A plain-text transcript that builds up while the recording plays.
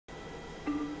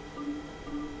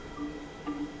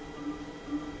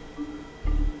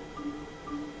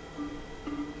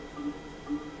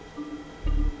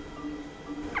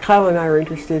Kyle and I are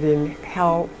interested in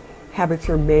how habits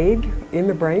are made in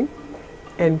the brain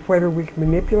and whether we can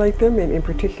manipulate them, and in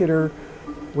particular,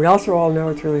 we also all know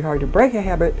it's really hard to break a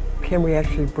habit. Can we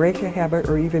actually break a habit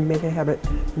or even make a habit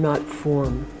not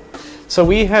form? So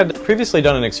we had previously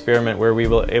done an experiment where we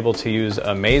were able to use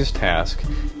a maze task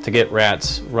to get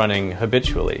rats running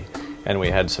habitually, and we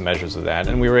had some measures of that.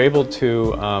 And we were able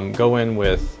to go in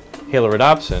with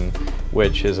halorodopsin,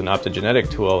 which is an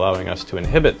optogenetic tool allowing us to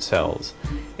inhibit cells,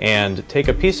 and take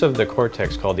a piece of the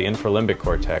cortex called the infralimbic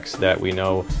cortex that we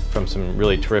know from some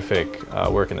really terrific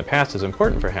work in the past is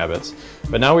important for habits.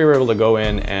 But now we were able to go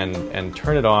in and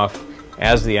turn it off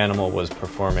as the animal was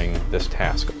performing this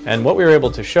task. And what we were able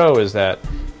to show is that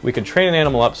we could train an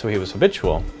animal up so he was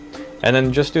habitual, and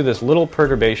then just do this little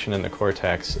perturbation in the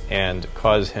cortex and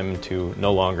cause him to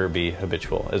no longer be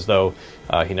habitual, as though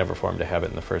he never formed a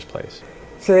habit in the first place.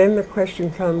 So then the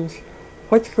question comes,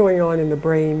 what's going on in the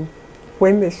brain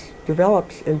when this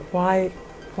develops, and why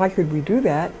could we do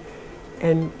that?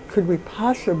 And could we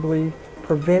possibly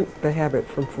prevent the habit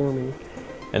from forming?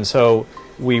 And so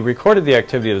we recorded the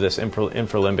activity of this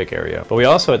infralimbic area, but we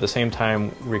also at the same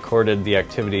time recorded the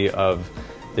activity of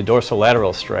the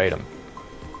dorsolateral striatum.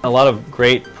 A lot of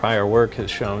great prior work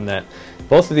has shown that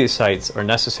both of these sites are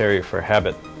necessary for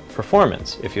habit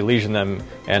performance. If you lesion them,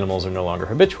 animals are no longer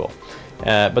habitual.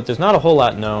 But there's not a whole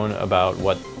lot known about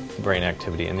what brain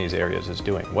activity in these areas is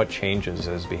doing, what changes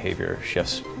as behavior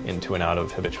shifts into and out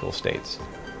of habitual states.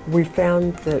 We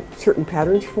found that certain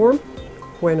patterns form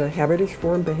when a habit is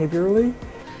formed behaviorally.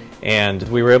 And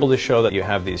we were able to show that you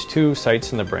have these two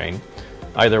sites in the brain,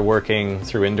 either working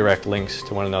through indirect links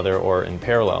to one another or in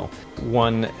parallel.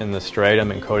 One in the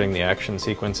striatum encoding the action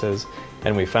sequences,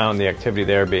 and we found the activity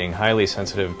there being highly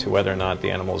sensitive to whether or not the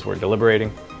animals were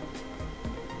deliberating.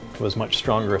 It was much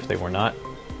stronger if they were not.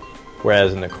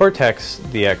 Whereas in the cortex,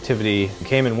 the activity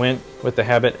came and went with the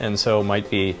habit, and so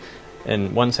might be,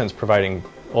 in one sense, providing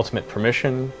ultimate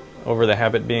permission over the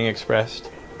habit being expressed.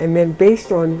 And then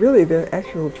based on really the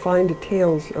actual fine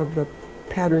details of the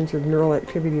patterns of neural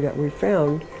activity that we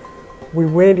found, we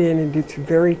went in and did some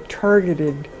very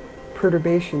targeted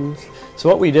perturbations. So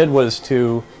what we did was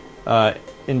to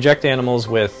inject animals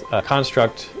with a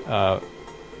construct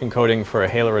encoding for a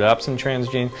halorodopsin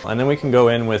transgene, and then we can go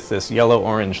in with this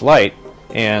yellow-orange light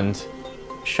and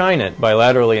shine it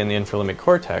bilaterally in the infralimbic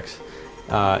cortex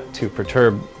to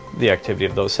perturb the activity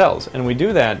of those cells. And we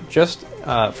do that just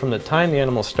from the time the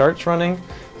animal starts running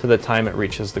to the time it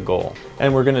reaches the goal.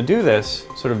 And we're going to do this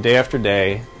sort of day after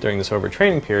day during this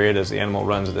overtraining period as the animal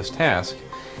runs this task,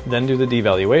 then do the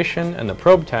devaluation and the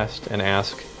probe test and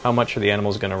ask how much are the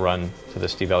animals going to run to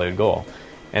this devalued goal.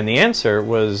 And the answer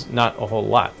was not a whole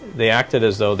lot. They acted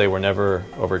as though they were never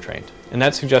overtrained. And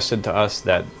that suggested to us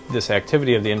that this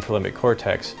activity of the infralimbic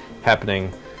cortex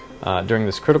happening during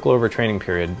this critical overtraining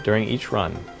period, during each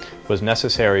run, was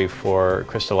necessary for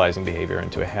crystallizing behavior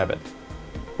into a habit.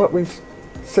 What was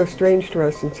so strange to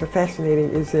us and so fascinating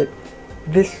is that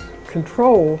this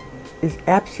control is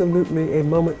absolutely a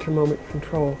moment-to-moment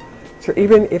control. So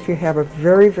even if you have a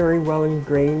very, very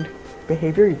well-ingrained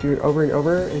behavior, you do it over and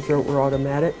over as though it were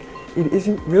automatic, it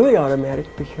isn't really automatic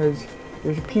because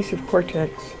there's a piece of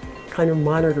cortex kind of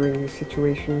monitoring the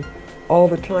situation all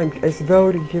the time, as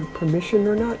though to give permission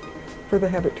or not for the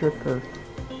habit to occur.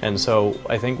 And so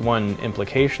I think one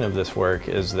implication of this work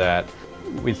is that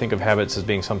we think of habits as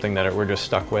being something that we're just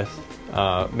stuck with.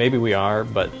 Maybe we are,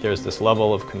 but there's this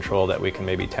level of control that we can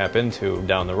maybe tap into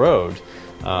down the road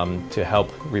to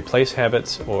help replace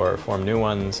habits or form new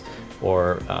ones,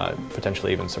 or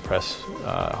potentially even suppress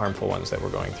harmful ones that we're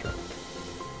going through.